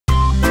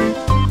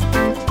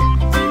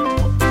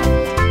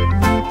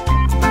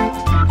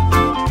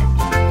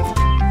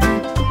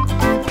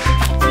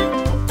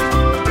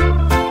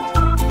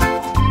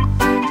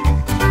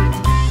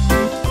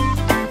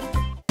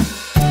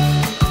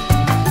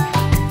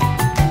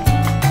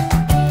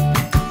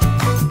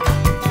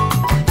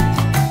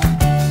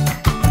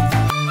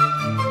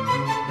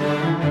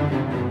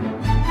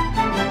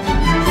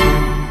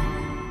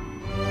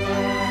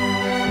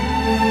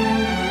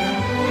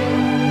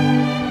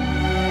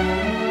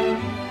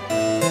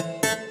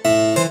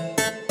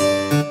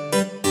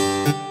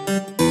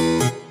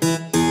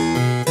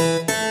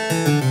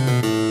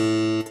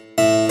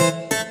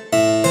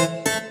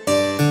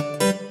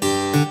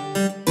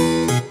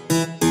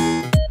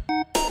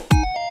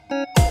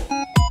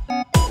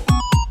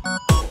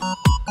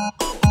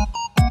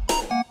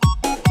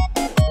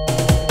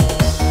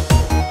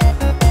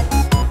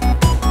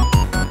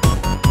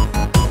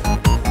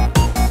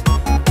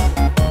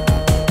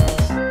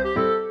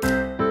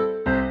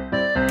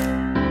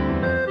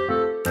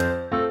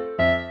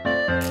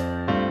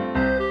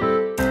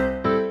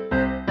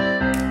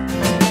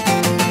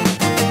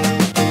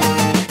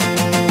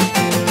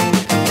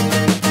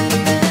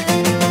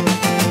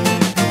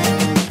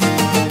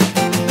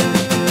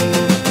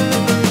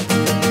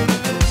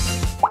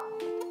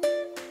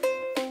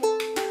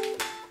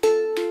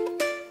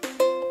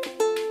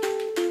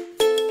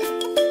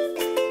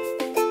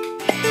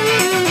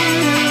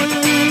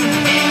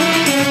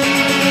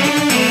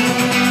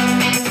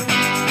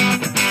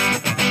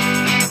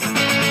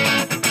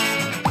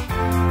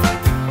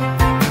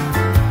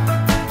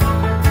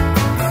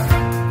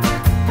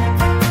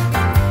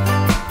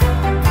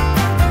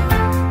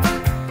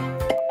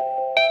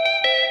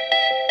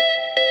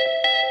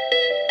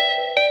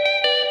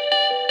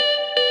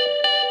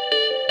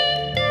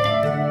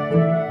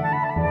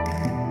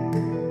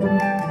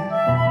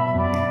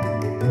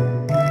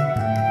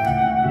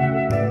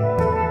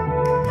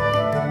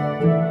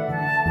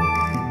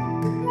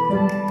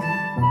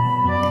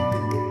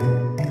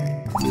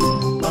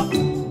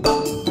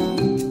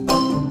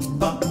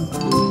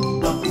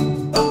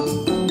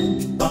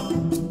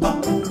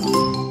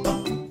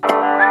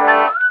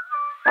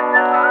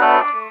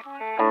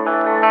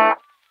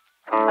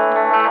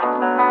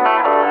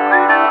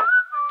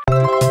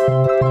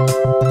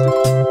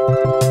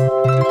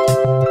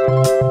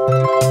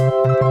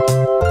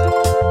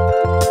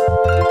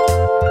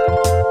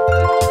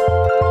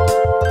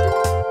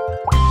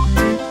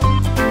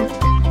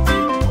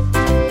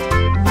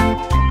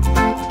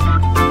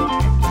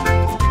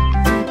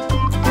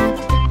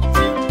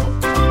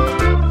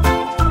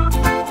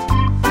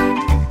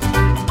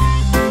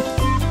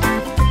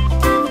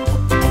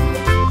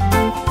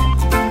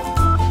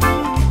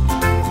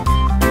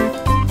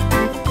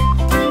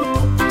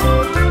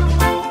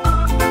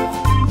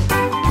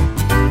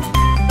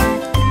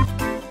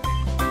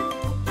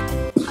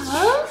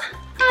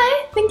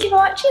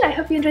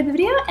you enjoyed the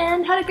video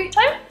and had a great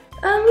time.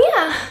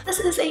 Yeah, this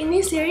is a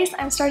new series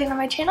I'm starting on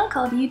my channel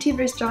called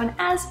YouTubers Drawn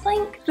as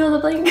blank, fill the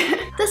blank.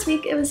 This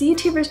week it was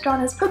YouTubers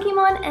Drawn as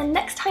Pokemon, and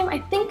next time I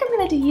think I'm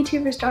gonna do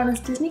YouTubers Drawn as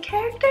Disney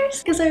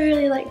characters because I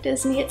really like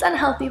Disney. It's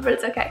unhealthy, but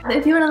it's okay.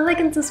 If you want to like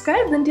and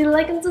subscribe, then do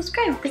like and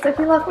subscribe because I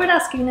feel awkward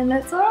asking and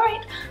it's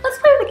alright. Let's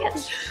play with the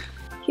kitten.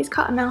 He's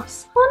caught a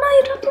mouse. Oh no,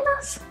 you dropped your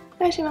mouse.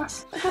 There's your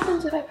mouse. What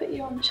happens if I put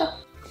you on the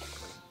shelf?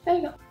 There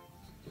you go.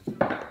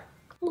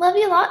 Love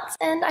you lots,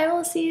 and I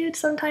will see you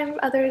sometime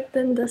other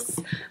than this.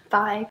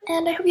 Bye.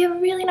 And I hope you have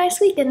a really nice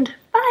weekend.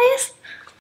 Bye!